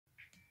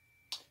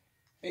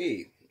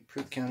Hey,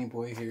 Perth County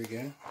boy here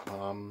again.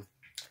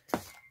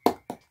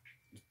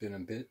 It's been a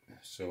bit,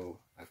 so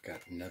I've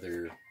got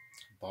another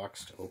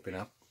box to open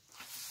up.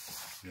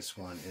 This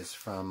one is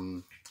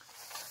from,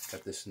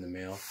 got this in the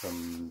mail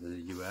from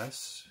the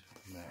US.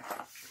 My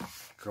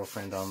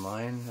girlfriend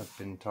online I've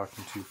been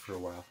talking to for a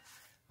while.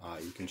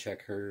 You can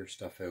check her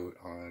stuff out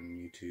on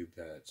YouTube.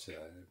 That's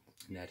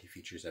Natty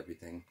Features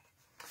Everything.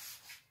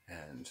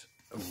 And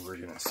we're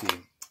gonna see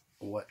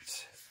what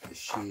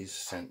she's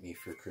sent me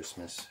for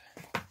Christmas.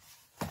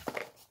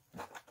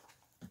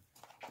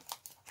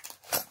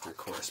 After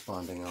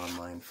corresponding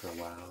online for a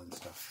while and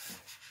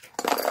stuff,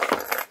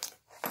 I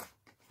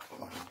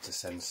wanted to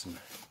send some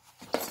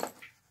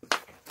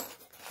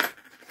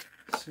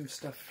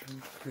stuff from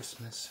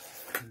Christmas.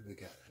 We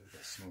got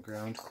some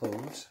ground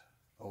clothes,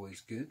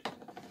 always good.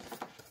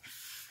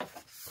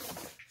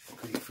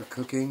 Great for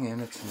cooking,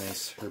 and it's a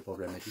nice herbal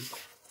remedy.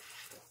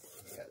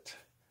 We got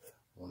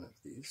one of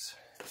these.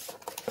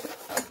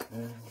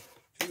 And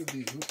two of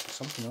these. Oops,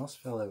 something else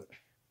fell out.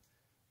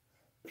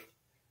 A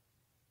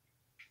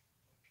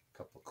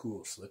couple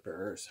cool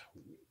slippers.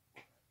 Ooh.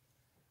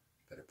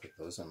 Better put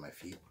those on my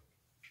feet.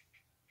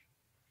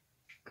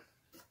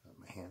 Not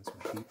my hands,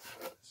 my feet.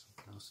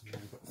 Something else in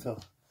there but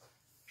fell.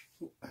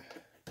 Ooh.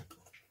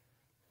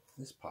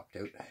 This popped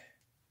out.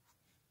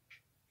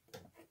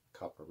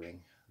 Copper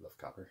ring. Love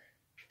copper.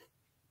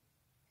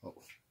 Oh,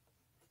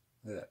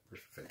 look at that.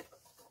 Perfect.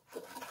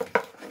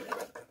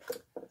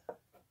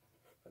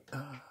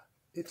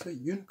 It's a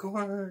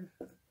unicorn.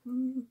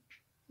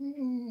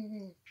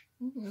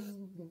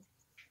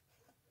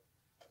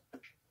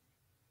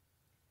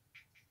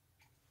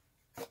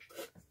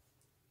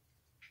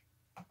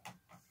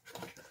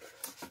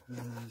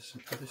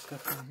 Some other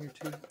stuff in here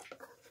too.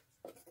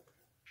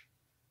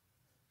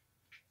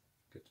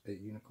 Got a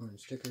unicorn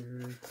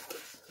sticker.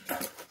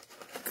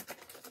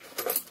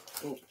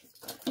 Oh,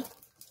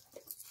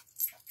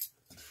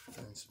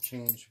 and some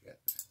change. We got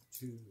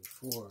 2,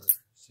 4,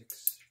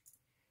 6,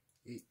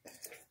 8.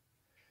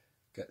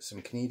 Got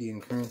some Canadian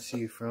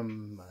currency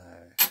from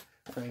my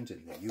friend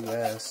in the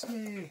US.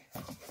 Yay!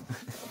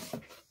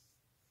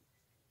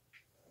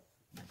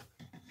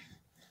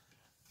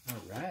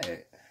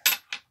 Alright.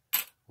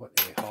 What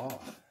a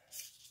haul.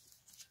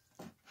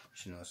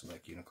 She knows I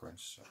like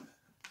unicorns,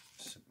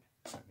 so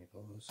sent me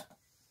those.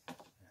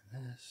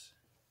 And this.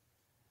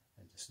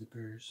 And the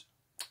slippers.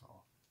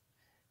 Oh.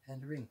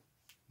 And a ring.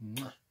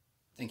 Mwah.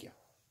 Thank you.